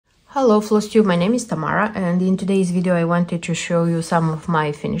Hello FlossTube, my name is Tamara, and in today's video I wanted to show you some of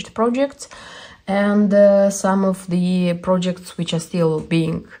my finished projects and some of the projects which are still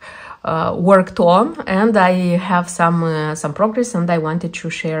being worked on, and I have some progress and I wanted to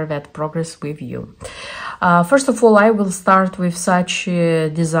share that progress with you. First of all, I will start with such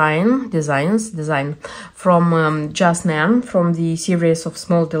design from Just Nan, from the series of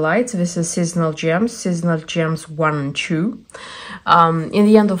Small Delights. This is Seasonal Gems 1 and 2. In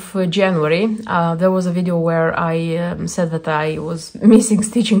the end of January, there was a video where I said that I was missing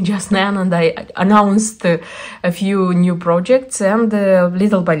stitching Just Nan, and I announced a few new projects, and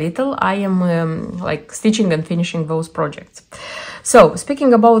little by little I am like stitching and finishing those projects. So,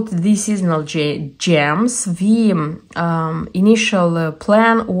 speaking about the seasonal gems, the initial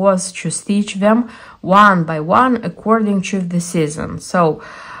plan was to stitch them one by one according to the season. So,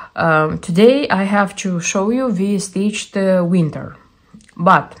 today I have to show you the stitched winter.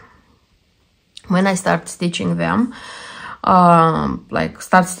 But when I start stitching them,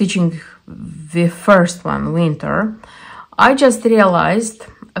 start stitching the first one, winter, I just realized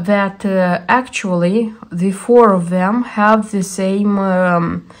that actually the four of them have the same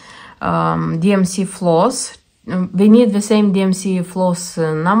DMC floss. They need the same DMC floss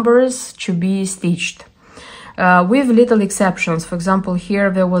numbers to be stitched, with little exceptions. For example,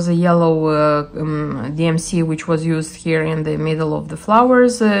 here there was a yellow DMC which was used here in the middle of the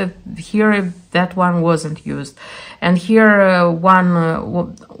flowers. Here that one wasn't used, and here one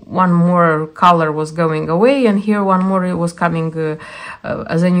more color was going away, and here one more was coming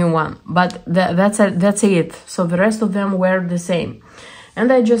as a new one. But that's it. So the rest of them were the same. And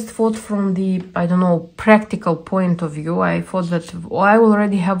I just thought, from the, I don't know, practical point of view, I thought that I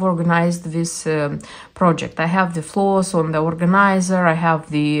already have organized this project. I have the floss on the organizer, I have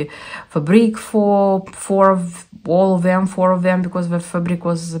the fabric for four of them, because the fabric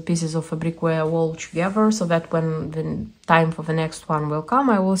was, the pieces of fabric were all together, so that when the time for the next one will come,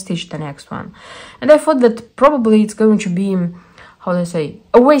 I will stitch the next one. And I thought that probably it's going to be, how do I say,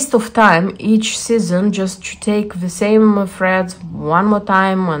 a waste of time each season just to take the same threads one more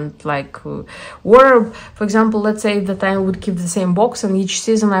time, and or for example, let's say that I would keep the same box and each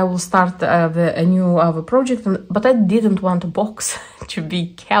season I will start a new project, but I didn't want a box to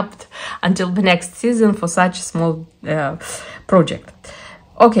be kept until the next season for such a small project.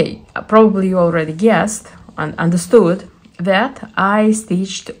 Okay, probably you already guessed and understood that I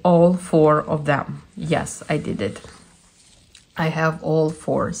stitched all four of them. Yes, I did it. I have all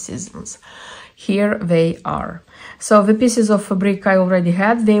four seasons. Here they are. So the pieces of fabric I already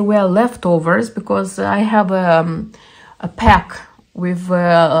had, they were leftovers, because I have a pack with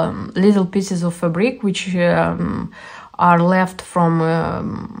little pieces of fabric which are left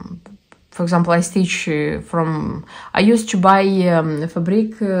from, for example, I stitch from, I used to buy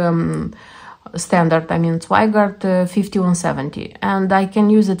fabric standard, I mean Zweigart 5170, and I can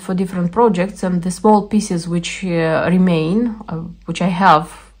use it for different projects, and the small pieces which remain, which I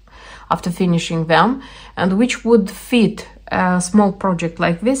have after finishing them, and which would fit a small project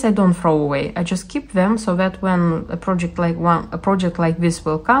like this, I don't throw away. I just keep them, so that when a project like this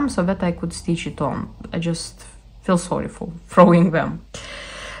will come, so that I could stitch it on. I just feel sorry for throwing them.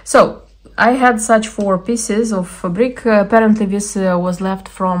 So I had such four pieces of fabric. Apparently this was left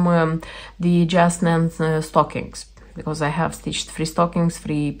from the Just Nan stockings, because I have stitched 3 stockings,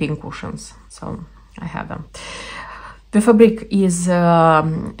 3 pin cushions, so I have them. The fabric is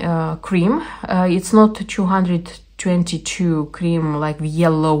cream. It's not 222 cream like the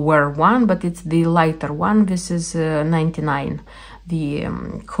yellower one, but it's the lighter one. This is 99, the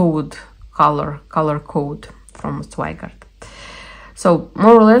color code from Zweigart. So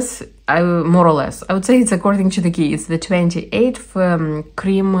more or less, I would say it's according to the key. It's the 28th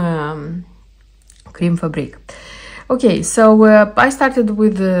cream fabric. Okay, so I started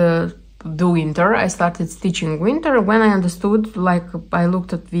with the winter. I started stitching winter when I understood, like I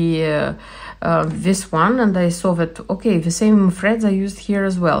looked at the this one and I saw that, okay, the same threads I used here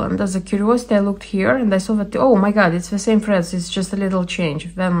as well. And as a curiosity, I looked here and I saw that, oh my god, it's the same threads, it's just a little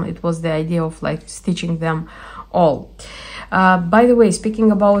change. Then it was the idea of like stitching them all. By the way, speaking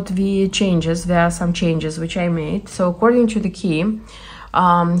about the changes, there are some changes which I made. So according to the key,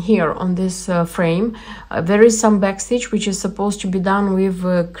 here on this frame, there is some backstitch which is supposed to be done with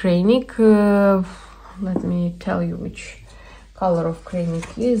Krainik. Let me tell you which color of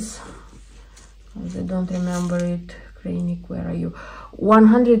Krainik is, because I don't remember it. Krainik, where are you?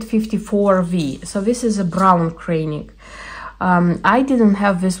 154V. So this is a brown Krainik. I didn't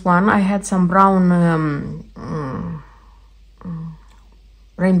have this one. I had some brown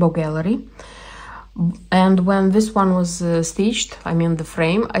Rainbow Gallery. And when this one was stitched, I mean the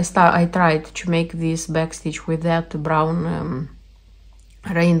frame, I tried to make this back stitch with that brown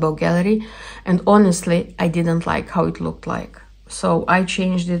rainbow gallery, and honestly I didn't like how it looked like, so I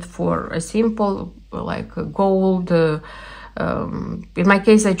changed it for a simple like a gold. In my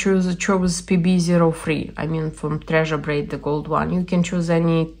case I chose PB03, I mean from Treasure Braid, the gold one. You can choose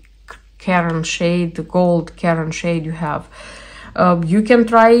any Caron shade, the gold Caron shade you have. You can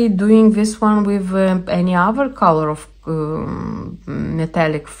try doing this one with any other color of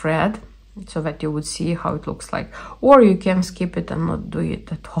metallic thread, so that you would see how it looks like. Or you can skip it and not do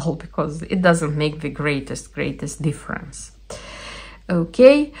it at all, because it doesn't make the greatest difference.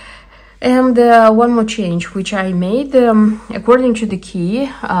 Okay, and one more change which I made, according to the key,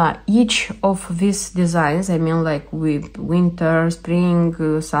 each of these designs, I mean like with winter,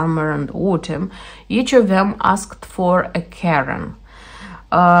 spring, summer and autumn, each of them asked for a Caron.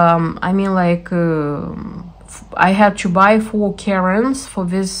 I mean like I had to buy 4 Carons for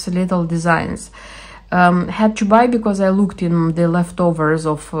these little designs. Had to buy because I looked in the leftovers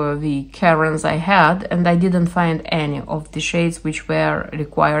of the Carons I had, and I didn't find any of the shades which were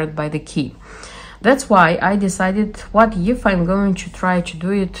required by the key. That's why I decided, what if I'm going to try to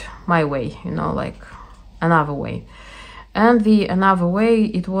do it my way, you know, like another way. And the another way,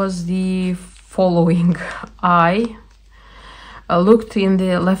 it was the following. I looked in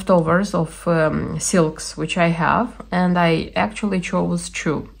the leftovers of silks which I have, and I actually chose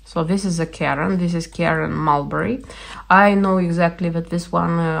 2. So this is a Caron, this is Caron Mulberry. I know exactly that this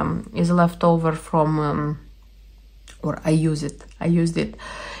one is left over from, or I used it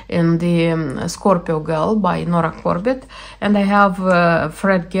in the Scorpio Girl by Nora Corbett. And I have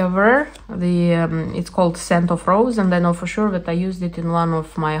thread gatherer, it's called Scent of Rose, and I know for sure that I used it in one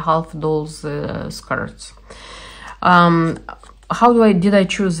of my half dolls skirts. How did I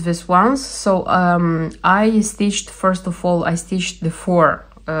choose this ones? So I stitched, first of all, I stitched the 4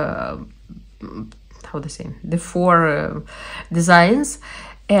 designs,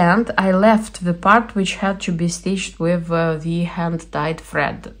 and I left the part which had to be stitched with the hand-dyed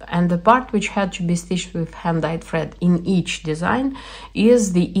thread. And the part which had to be stitched with hand-dyed thread in each design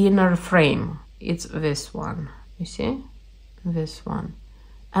is the inner frame. It's this one, you see, this one,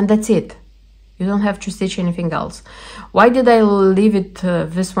 and that's it. You don't have to stitch anything else. Why did I leave it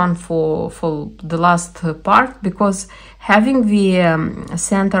this one for the last part? Because having the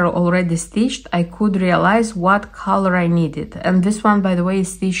center already stitched, I could realize what color I needed. And this one, by the way,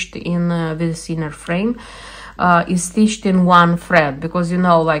 is stitched in this inner frame. Is stitched in 1 thread, because you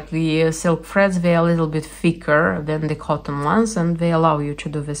know, like the silk threads, they are a little bit thicker than the cotton ones, and they allow you to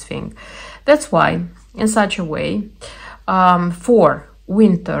do this thing. That's why, in such a way, for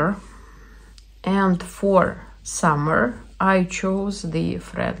winter and for summer, I chose the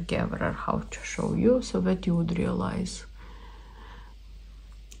thread gatherer. How to show you so that you would realize.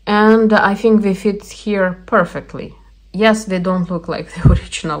 And I think they fit here perfectly. Yes, they don't look like the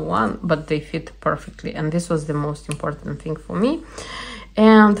original one, but they fit perfectly. And this was the most important thing for me.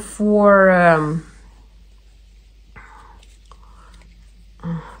 And for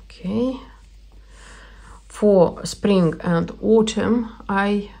for spring and autumn,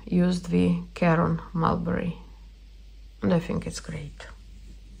 I used the Caron Mulberry, and I think it's great.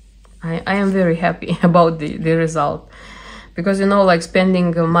 I am very happy about the result, because you know, like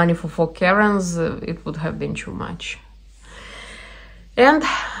spending money for 4 Carons, it would have been too much. And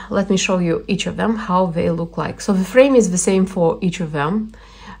let me show you each of them, how they look like. So the frame is the same for each of them.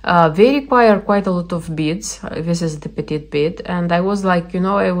 They require quite a lot of beads. This is the petite bead, and I was like, you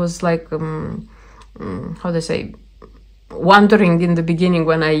know, I was like how they say, wondering in the beginning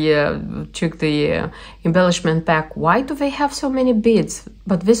when I took the embellishment pack, why do they have so many beads?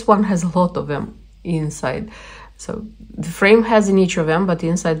 But this one has a lot of them inside. So the frame has in each of them, but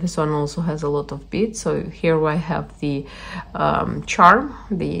inside this one also has a lot of beads. So here I have the charm,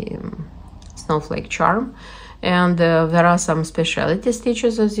 the snowflake charm, and there are some specialty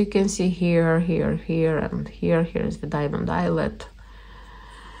stitches, as you can see here, here, here, and here. Here is the diamond eyelet.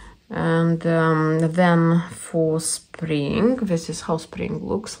 And then for spring, this is how spring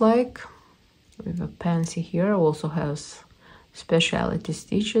looks like. With a pansy here, also has specialty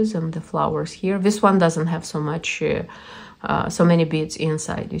stitches and the flowers here. This one doesn't have so much, so many beads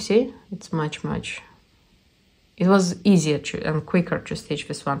inside, you see? It's much, it was easier and quicker to stitch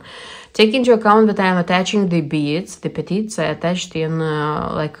this one. Take into account that I am attaching the beads, the petites, I attached in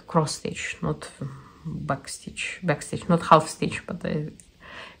like cross stitch, not back stitch, not half stitch, but it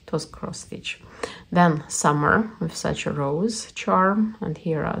was cross stitch. Then summer with such a rose charm, and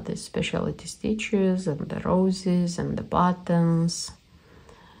here are the specialty stitches and the roses and the buttons.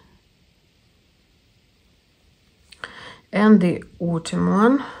 And the autumn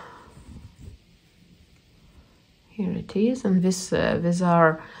one, here it is. And this these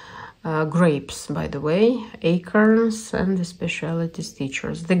are grapes, by the way, acorns and the specialty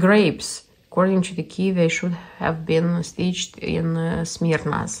stitchers. The grapes, according to the key, they should have been stitched in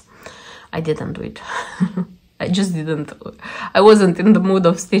Smyrnas. I didn't do it. I just didn't. I wasn't in the mood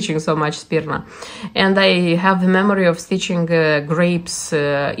of stitching so much Smyrna. And I have the memory of stitching grapes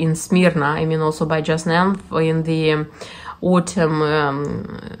in Smyrna. I mean, also by Just Nan in the autumn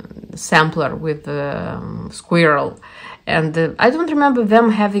sampler with squirrel. And I don't remember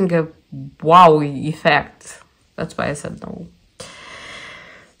them having a wow effect. That's why I said no.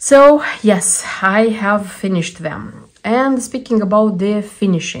 So, yes, I have finished them. And speaking about the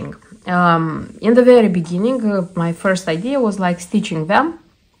finishing, in the very beginning, my first idea was like stitching them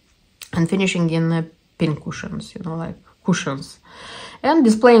and finishing in pin cushions, you know, like cushions, and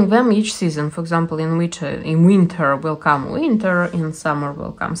displaying them each season. For example, in winter will come winter, in summer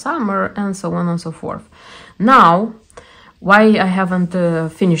will come summer, and so on and so forth. Now, why I haven't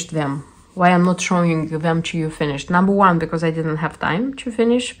finished them? Why I'm not showing them to you finished? Number one, because I didn't have time to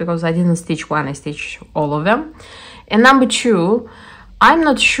finish, because I didn't stitch one, I stitched all of them. And number two, I'm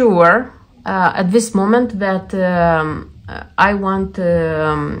not sure at this moment that I want,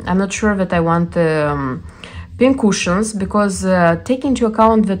 I'm not sure that I want pin cushions, because take into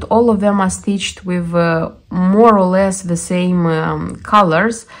account that all of them are stitched with more or less the same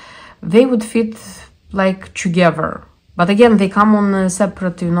colors, they would fit like together. But again, they come on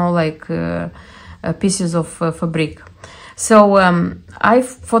separate, you know, like pieces of fabric. So I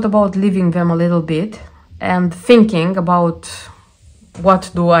thought about leaving them a little bit and thinking about what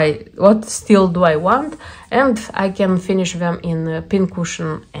still do I want, and I can finish them in a pin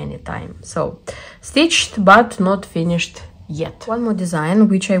cushion anytime. So stitched but not finished yet. One more design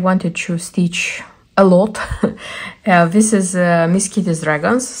which I wanted to stitch a lot. This is Miss Kitty's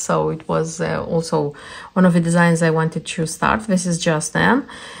Dragons, so it was also one of the designs I wanted to start. This is Just Nan,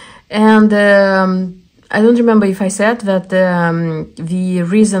 and I don't remember if I said that the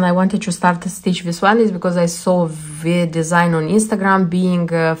reason I wanted to start to stitch this one is because I saw the design on Instagram being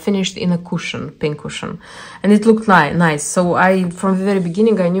finished in a cushion, pin cushion, and it looked nice. So from the very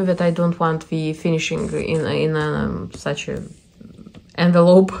beginning, I knew that I don't want the finishing in such a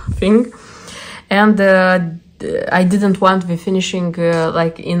envelope thing, and I didn't want the finishing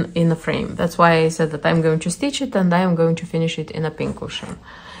like in a frame. That's why I said that I'm going to stitch it and I am going to finish it in a pin cushion.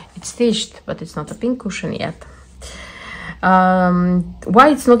 It's stitched, but it's not a pin cushion yet. Why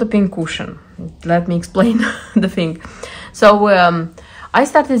it's not a pin cushion? Let me explain the thing. So I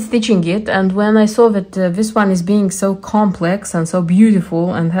started stitching it, and when I saw that this one is being so complex and so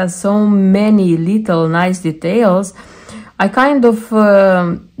beautiful and has so many little nice details, I kind of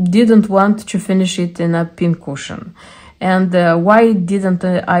didn't want to finish it in a pin cushion. And why didn't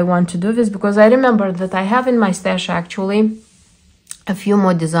I want to do this? Because I remember that I have in my stash actually a few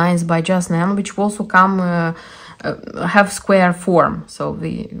more designs by Just Nan, which also come have square form, so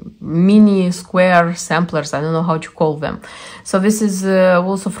the mini square samplers, I don't know how to call them. So this is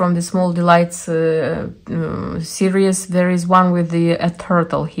also from the Small Delights series. There is one with a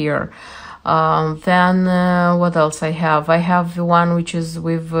turtle here. Then what else I have? I have the one which is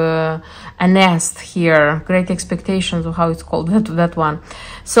with a nest here, Great Expectations, or how it's called, that one.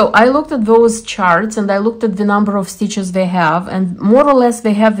 So I looked at those charts and I looked at the number of stitches they have, and more or less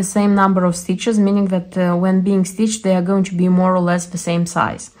they have the same number of stitches, meaning that when being stitched they are going to be more or less the same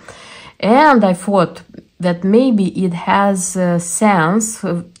size. And I thought that maybe it has sense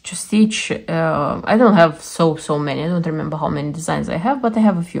to stitch, I don't have so many, I don't remember how many designs I have, but I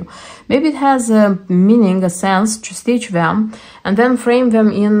have a few. Maybe it has a meaning, a sense to stitch them and then frame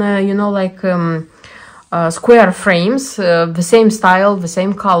them in, you know, like square frames, the same style, the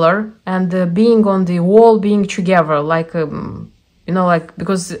same color, and being on the wall, being together, like, you know, like,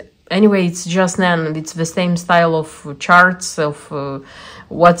 because anyway, it's Just Nan, it's the same style of charts, of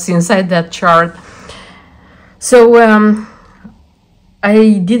what's inside that chart. So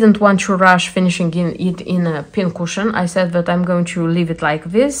I didn't want to rush finishing it in a pin cushion. I said that I'm going to leave it like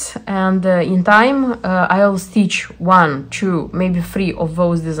this, and in time I'll stitch 1, 2, maybe 3 of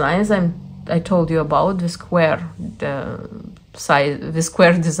those designs I told you about, the square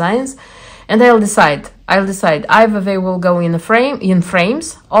designs, and I'll decide either they will go in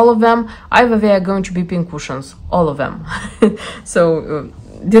frames, all of them, either they are going to be pin cushions, all of them. So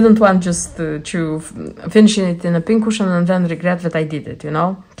didn't want just to finish it in a pin cushion and then regret that I did it, you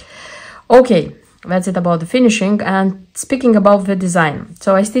know. Okay, that's it about the finishing. And speaking about the design,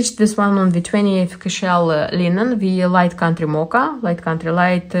 so I stitched this one on the 28th shell linen, the light country mocha,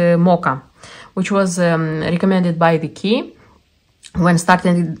 which was recommended by the key. When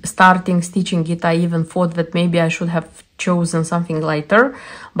starting stitching it, I even thought that maybe I should have chosen something lighter,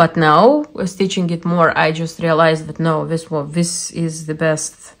 but now stitching it more, I just realized that no, this is the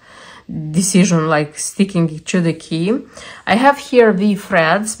best decision, like sticking to the key. I have here the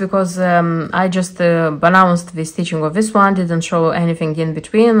threads because I just announced the stitching of this one, didn't show anything in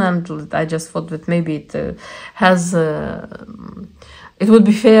between, and I just thought that maybe it has it would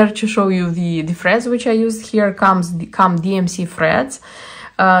be fair to show you the threads which I used. Here come DMC threads.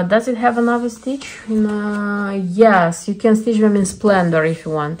 Does it have another stitch? Yes, you can stitch them in Splendor if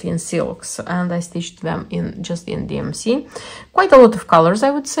you want, in silks, and I stitched them just in DMC. Quite a lot of colors, I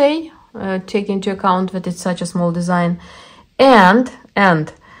would say, take into account that it's such a small design. And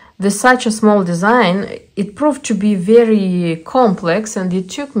with such a small design, it proved to be very complex, and it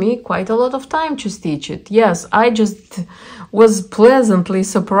took me quite a lot of time to stitch it. Yes, I just was pleasantly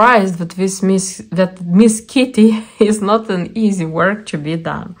surprised that Miss Kitty is not an easy work to be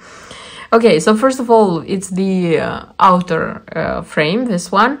done. Okay, so first of all, it's the outer frame,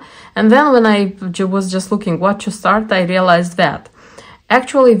 this one. And then when I was just looking what to start, I realized that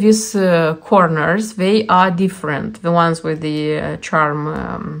actually these corners, they are different. The ones with the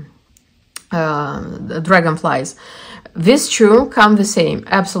charm the dragonflies. These two come the same,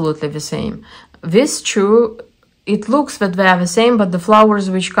 absolutely the same. These two, it looks that they are the same, but the flowers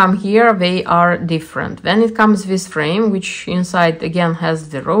which come here, they are different. Then it comes this frame, which inside again has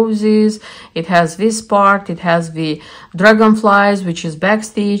the roses, it has this part, it has the dragonflies, which is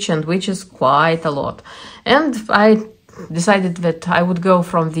backstitch, and which is quite a lot. And I decided that I would go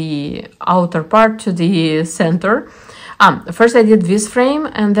from the outer part to the center. First I did this frame,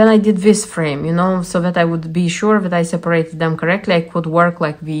 and then I did this frame, you know, so that I would be sure that I separated them correctly. I could work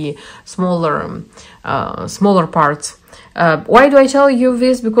like the smaller parts. Why do I tell you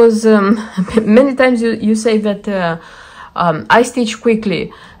this? Because many times you say that I stitch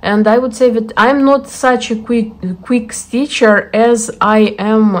quickly, and I would say that I'm not such a quick stitcher, as I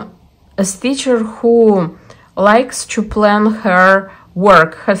am a stitcher who likes to plan her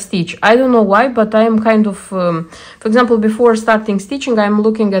work, her stitch. I don't know why, but I am kind of, for example, before starting stitching, I'm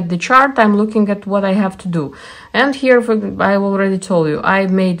looking at the chart, I'm looking at what I have to do. And here, I already told you, I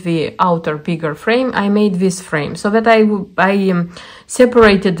made the outer bigger frame, I made this frame, so that I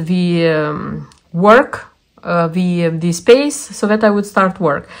separated the work, the space, so that I would start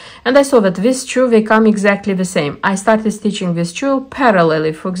work. And I saw that these two, they come exactly the same. I started stitching these two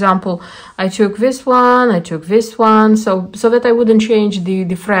parallelly. For example, I took this one, I took this one, so that I wouldn't change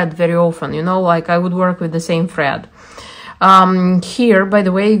the thread very often, you know, like I would work with the same thread. Here, by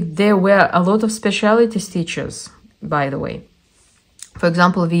the way, there were a lot of specialty stitches, by the way. For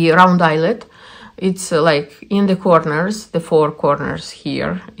example, the round eyelet, it's like in the corners, the four corners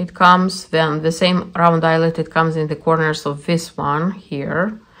here, it comes, then the same round eyelet, it comes in the corners of this one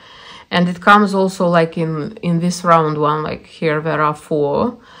here, and it comes also like in this round one, like here there are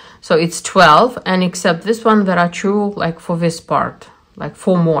 4, so it's 12, and except this one there are 2 like for this part, like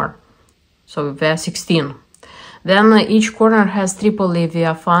 4 more, so there are 16. Then each corner has triple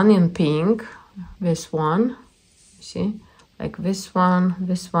Leviathan in pink, this one, see, like this one,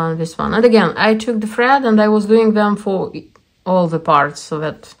 this one, this one. And again, I took the thread and I was doing them for all the parts so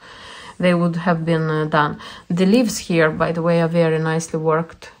that they would have been done. The leaves here, by the way, are very nicely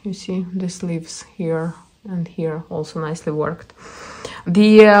worked. You see, these leaves here and here also nicely worked.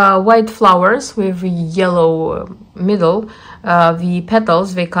 The white flowers with yellow middle, the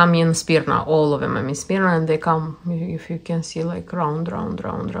petals, they come in Smyrna, all of them are in Smyrna, and they come, if you can see, like round, round,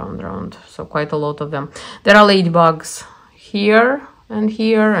 round, round, round. So quite a lot of them. There are ladybugs here and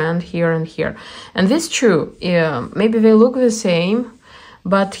here and here and here, and these two, maybe they look the same,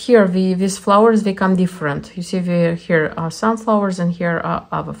 but here these flowers, they come different. You see, here are some flowers and here are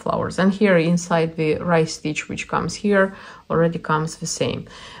other flowers, and here inside the rice stitch which comes here already comes the same.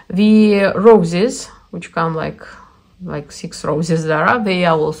 The roses, which come like 6 roses there are, they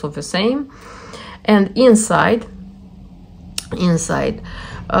are also the same. And inside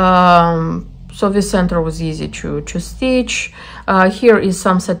so the center was easy to stitch. Here is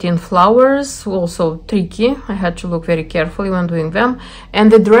some satin flowers, also tricky. I had to look very carefully when doing them.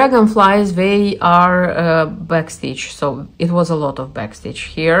 And the dragonflies, they are backstitch, so it was a lot of backstitch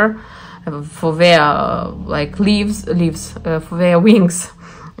here for their like leaves for their wings.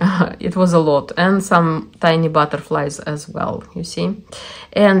 It was a lot, and some tiny butterflies as well, you see.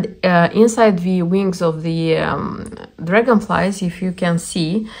 And inside the wings of the dragonflies, if you can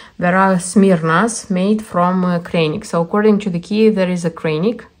see, there are Smyrnas made from cranic. So according to the key, there is a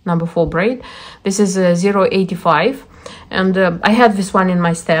cranic, number 4 braid. This is 0.85, And I had this one in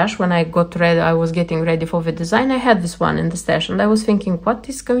my stash when I got ready. I was getting ready for the design. I had this one in the stash, and I was thinking, what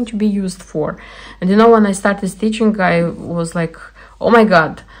is going to be used for? And you know, when I started stitching, I was like, oh my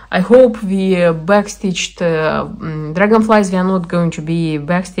god, I hope the backstitched dragonflies, they are not going to be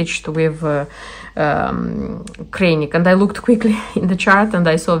backstitched with cranic. And I looked quickly in the chart, and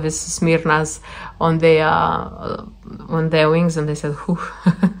I saw this Smyrnas on their wings, and I said, whew.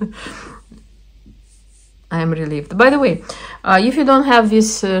 I am relieved. By the way, if you don't have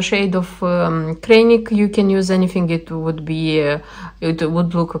this shade of cranic, you can use anything. It would be, it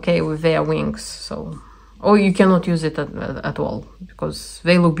would look okay with their wings. So, or you cannot use it at all, because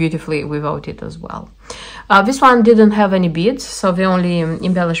they look beautifully without it as well. This one didn't have any beads, so the only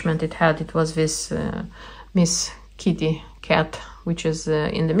embellishment it had, it was this Miss Kitty cat, which is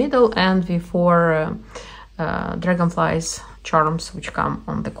in the middle, and the 4 dragonflies charms which come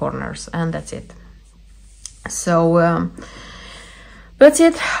on the corners, and that's it. So that's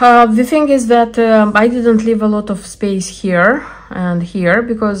it. The thing is that I didn't leave a lot of space here and here,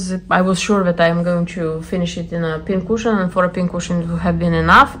 because I was sure that I'm going to finish it in a pin cushion, and for a pin cushion it would have been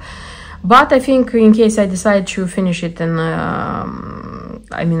enough. But I think in case I decide to finish it in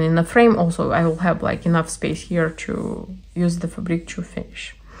I mean in a frame also, I will have like enough space here to use the fabric to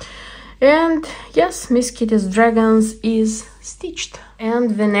finish. And yes, Miss Kitty's Dragons is stitched.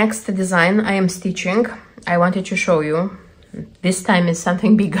 And the next design I am stitching, I wanted to show you. This time is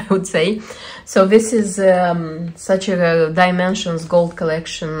something big, I would say. So this is such a Dimensions Gold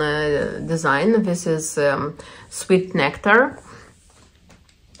Collection design. This is Sweet Nectar.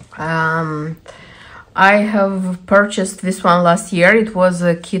 I have purchased this one last year. It was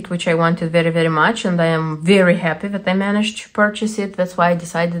a kit which I wanted very, very much, and I am very happy that I managed to purchase it. That's why I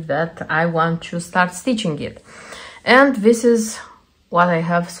decided that I want to start stitching it. And this is what I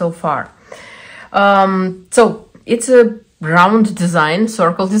have so far. So it's a round design,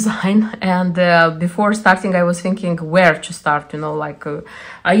 circle design, and before starting I was thinking where to start, you know, like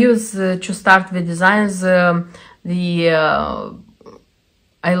I use to start the designs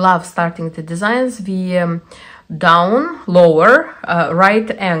I love starting the designs down, lower, right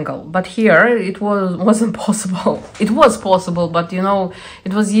angle, but here it wasn't possible. It was possible, but you know,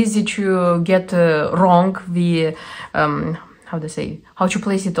 it was easy to get wrong the how to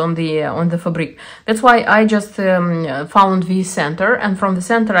place it on the fabric. That's why I just found the center, and from the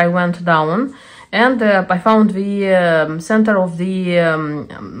center I went down, and I found the center of the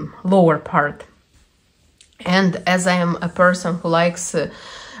lower part. And as I am a person who likes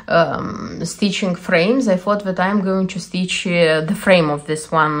stitching frames, I thought that I'm going to stitch the frame of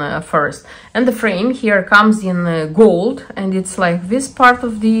this one first. And the frame here comes in gold, and it's like this part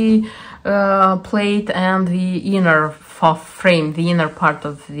of the plate and the inner frame, the inner part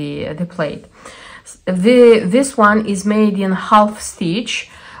of the plate. This one is made in half stitch,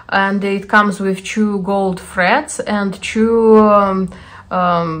 and it comes with 2 gold threads and 2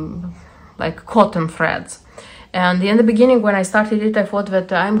 like cotton threads. And in the beginning, when I started it, I thought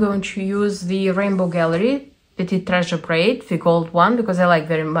that I'm going to use the Rainbow Gallery Petite Treasure Braid, the gold one, because I like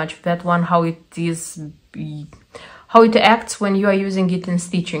very much that one, how it acts when you are using it in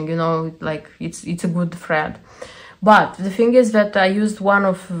stitching, you know, like it's a good thread. But the thing is that I used one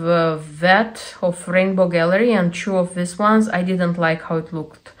of that of Rainbow Gallery and 2 of these ones. I didn't like how it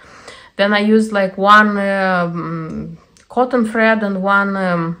looked. Then I used like 1 cotton thread and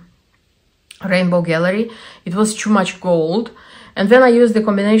 1 Rainbow Gallery. It was too much gold. And then I used the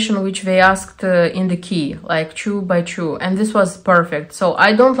combination which they asked in the key, like 2 by 2, and this was perfect. So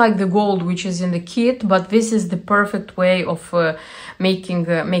I don't like the gold which is in the kit, but this is the perfect way of making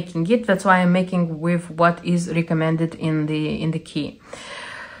it. That's why I'm making with what is recommended in the key.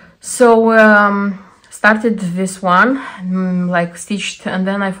 So started this one, like stitched, and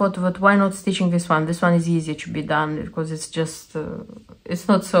then I thought, but why not stitching this one? This one is easy to be done because it's just it's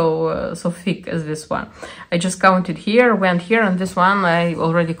not so thick as this one. I just counted here, went here, and this one I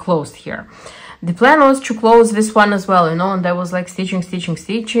already closed here. The plan was to close this one as well, you know, and I was like stitching.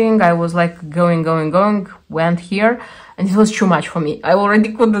 I was like going, went here, and it was too much for me. I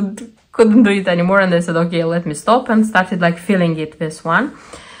already couldn't do it anymore, and I said, okay, let me stop, and started like filling it this one.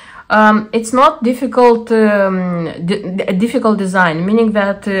 It's not difficult, difficult design, meaning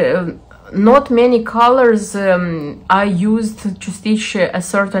that not many colors are used to stitch a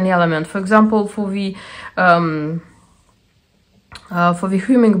certain element. For example, for the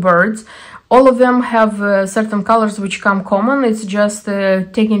hummingbirds, all of them have certain colors which come common. It's just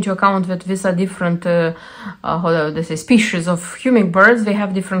taking into account that these are different how do they say, species of hummingbirds. They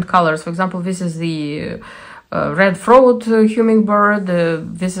have different colors. For example, this is the red throat hummingbird.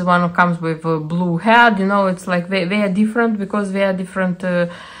 This is one who comes with a blue head. You know, it's like they are different because they are different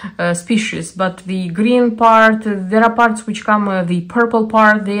species. But the green part, there are parts which come, the purple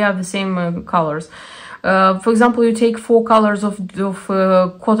part, they are the same colors. For example, you take 4 colors of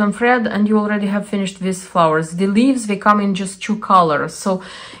cotton thread and you already have finished these flowers. The leaves, they come in just 2 colors, so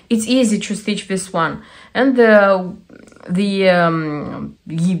it's easy to stitch this one. And the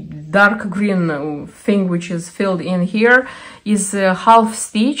dark green thing which is filled in here is a half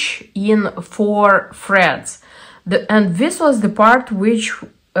stitch in 4 threads. And this was the part which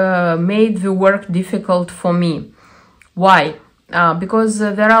made the work difficult for me. Why? Because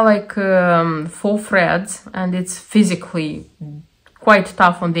there are like 4 threads, and it's physically quite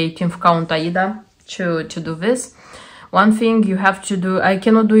tough on the 18th count Aida to do this. One thing you have to do, I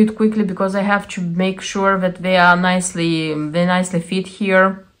cannot do it quickly because I have to make sure that they nicely fit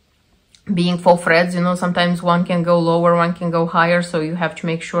here. Being 4 threads, you know, sometimes one can go lower, one can go higher, so you have to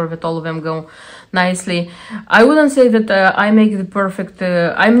make sure that all of them go nicely. I wouldn't say that I make the perfect,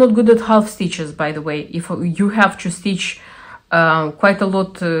 I'm not good at half stitches, by the way. If you have to stitch quite a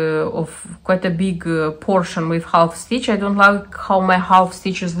lot of quite a big portion with half stitch, I don't like how my half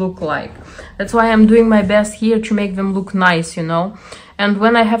stitches look like. That's why I'm doing my best here to make them look nice, you know. And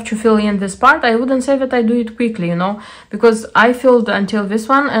when I have to fill in this part, I wouldn't say that I do it quickly, you know, because I filled until this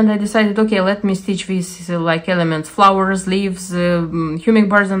one and I decided, okay, let me stitch these like elements, flowers, leaves,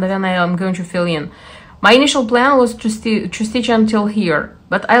 hummingbirds, and then I am going to fill in. My initial plan was to stitch until here,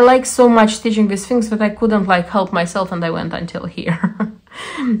 but I like so much stitching these things that I couldn't like help myself, and I went until here.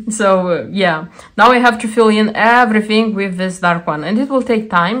 So yeah, now I have to fill in everything with this dark one, and it will take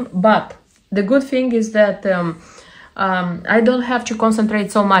time, but the good thing is that I don't have to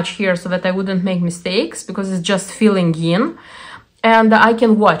concentrate so much here so that I wouldn't make mistakes, because it's just filling in and I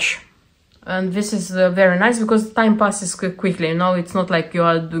can watch. And this is very nice because time passes quickly, you know. It's not like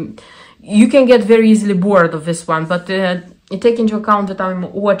you can get very easily bored of this one, but take into account that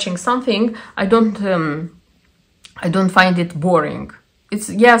I'm watching something, I don't find it boring. It's,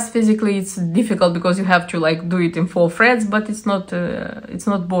 yes, physically it's difficult because you have to like do it in 4 threads, but it's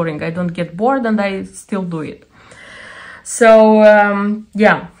not boring. I don't get bored and I still do it. So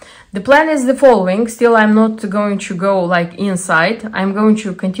yeah, the plan is the following. Still, I'm not going to go like inside. I'm going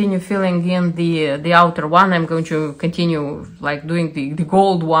to continue filling in the outer one. I'm going to continue like doing the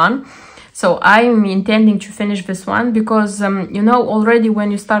gold one. So I'm intending to finish this one because, you know, already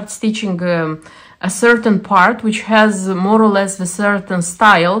when you start stitching a certain part which has more or less a certain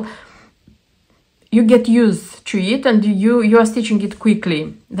style, you get used to it and you are stitching it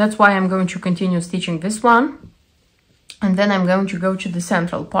quickly. That's why I'm going to continue stitching this one. And then I'm going to go to the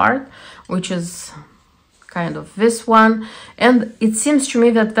central part, which is kind of this one. And it seems to me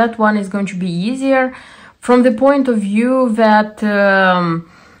that that one is going to be easier from the point of view that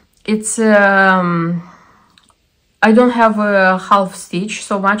it's I don't have a half stitch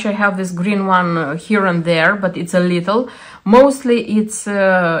so much. I have this green one here and there, but it's a little. Mostly it's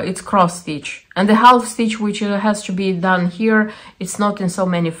cross stitch, and the half stitch which has to be done here, it's not in so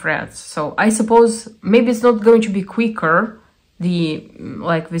many threads. So I suppose maybe it's not going to be quicker, the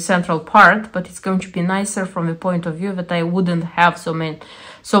central part, but it's going to be nicer from the point of view that I wouldn't have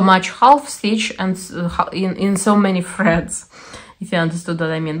so much half stitch and in so many threads, if you understood what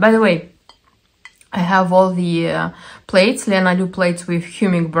I mean. By the way, I have all the plates, Lena Lu plates with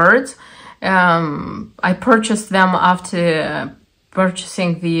hummingbirds. I purchased them after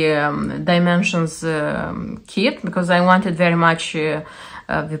purchasing the dimensions kit, because I wanted very much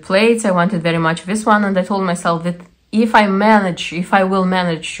the plates. I wanted very much this one, and I told myself that if I will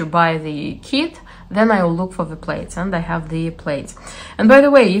manage to buy the kit, then I will look for the plates, and I have the plates. And by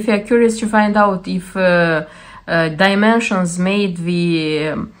the way, if you are curious to find out if dimensions made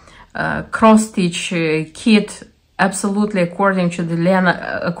the cross-stitch kit absolutely according to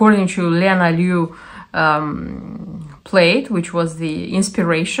Lena Lu plate, which was the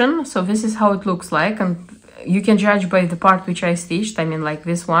inspiration. So this is how it looks like, and you can judge by the part which I stitched, I mean like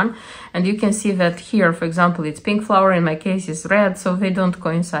this one, and you can see that here, for example, it's pink flower, in my case it's red, so they don't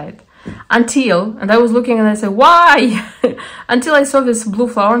coincide. And I was looking and I said, why? Until I saw this blue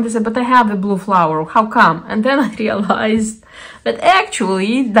flower, and I said, but I have a blue flower, how come? And then I realized that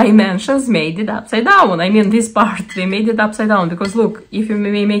actually dimensions made it upside down. I mean, this part, they made it upside down, because look, if you're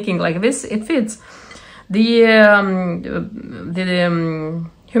making like this, it fits. The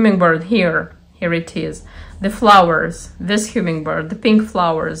hummingbird here it is. The flowers, this hummingbird, the pink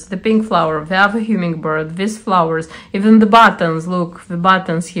flowers, the pink flower, the other hummingbird, these flowers, even the buttons, look, the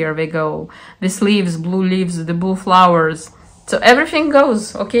buttons here, they go. These leaves, blue leaves, the blue flowers. So everything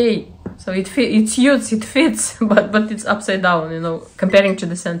goes, okay. so it suits, it fits, but it's upside down, you know, comparing to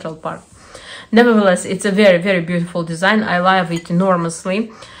the central part. Nevertheless, it's a very, very beautiful design. I love it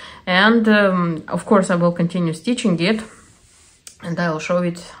enormously. And of course, I will continue stitching it, and I will show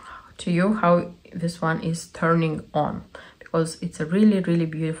it to you how this one is turning on, because it's a really, really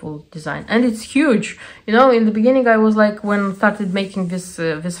beautiful design, and it's huge. You know, in the beginning, I was like, when I started making this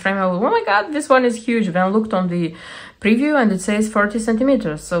frame, I was, oh my god, this one is huge. Then I looked on the preview, and it says 40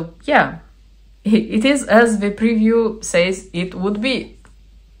 centimeters. So yeah, it is as the preview says it would be.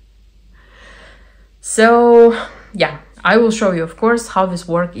 So yeah, I will show you, of course, how this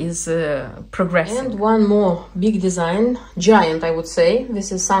work is progressing. And one more big design, giant, I would say.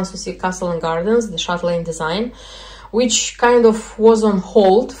 This is Sanssouci Castle and Gardens, the chatelaine design, which kind of was on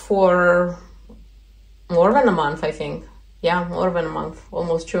hold for more than a month, I think. Yeah, more than a month,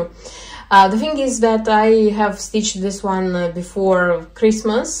 almost 2. The thing is that I have stitched this one before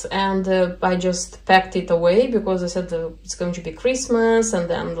Christmas, and I just packed it away because I said it's going to be Christmas and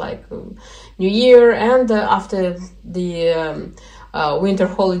then like New Year, and after the winter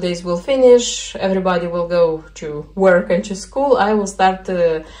holidays will finish, everybody will go to work and to school, I will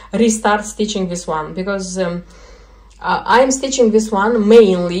restart stitching this one, because I'm stitching this one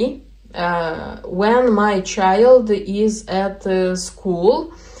mainly when my child is at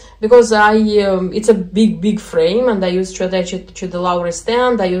school, because it's a big frame, and I used to attach it to the Lowry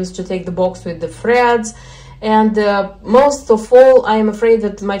stand. I used to take the box with the threads, and most of all, I'm afraid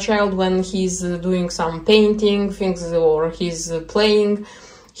that my child, when he's doing some painting things or he's playing,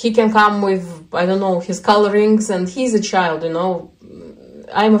 he can come with, I don't know, his colorings, and he's a child, you know.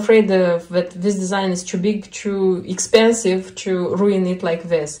 I'm afraid that this design is too big, too expensive to ruin it like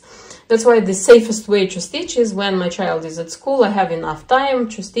this. That's why the safest way to stitch is when my child is at school. I have enough time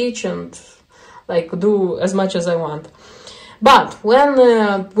to stitch and like do as much as I want. But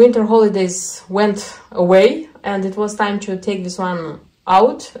when winter holidays went away and it was time to take this one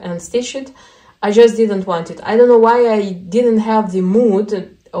out and stitch it, I just didn't want it. I don't know why I didn't have the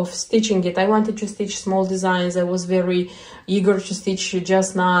mood of stitching it. I wanted to stitch small designs. I was very eager to stitch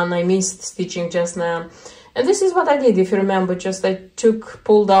just none. I missed stitching just none. And this is what I did, if you remember. Just I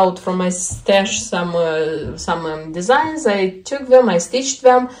pulled out from my stash some designs. I took them, I stitched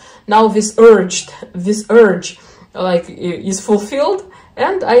them. Now this urge like is fulfilled,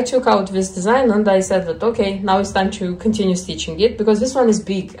 and I took out this design and I said that okay, now it's time to continue stitching it, because this one is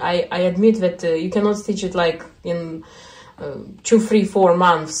big. I admit that you cannot stitch it like in 2, 3, 4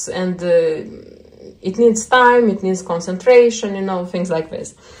 months, and it needs time, it needs concentration, you know, things like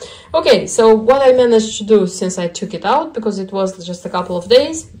this. Okay, so what I managed to do since I took it out, because it was just a couple of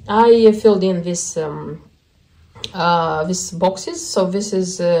days, I filled in this boxes. So this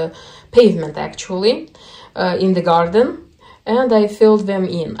is pavement actually in the garden, and I filled them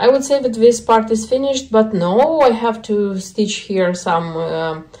in. I would say that this part is finished, but no, I have to stitch here some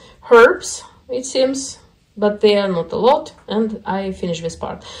herbs, it seems, but they are not a lot, and I finish this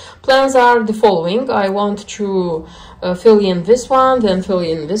part. Plans are the following. I want to fill in this one, then fill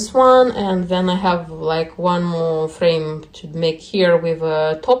in this one, and then I have like one more frame to make here with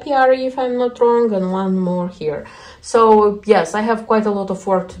a topiary, if I'm not wrong, and one more here. So yes, I have quite a lot of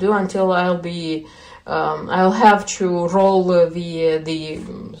work to do until I'll have to roll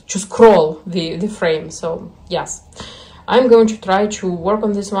to scroll the frame. So yes, I'm going to try to work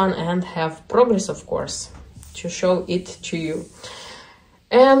on this one and have progress, of course, to show it to you.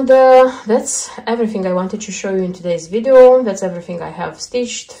 And that's everything I wanted to show you in today's video. That's everything I have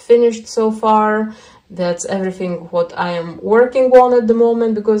finished so far. That's everything what I am working on at the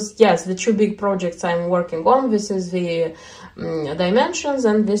moment, because yes, the 2 big projects I'm working on, this is the dimensions,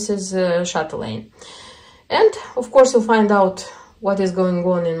 and this is chatelaine. And of course you'll find out what is going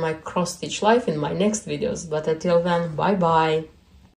on in my cross-stitch life in my next videos. But until then, bye bye.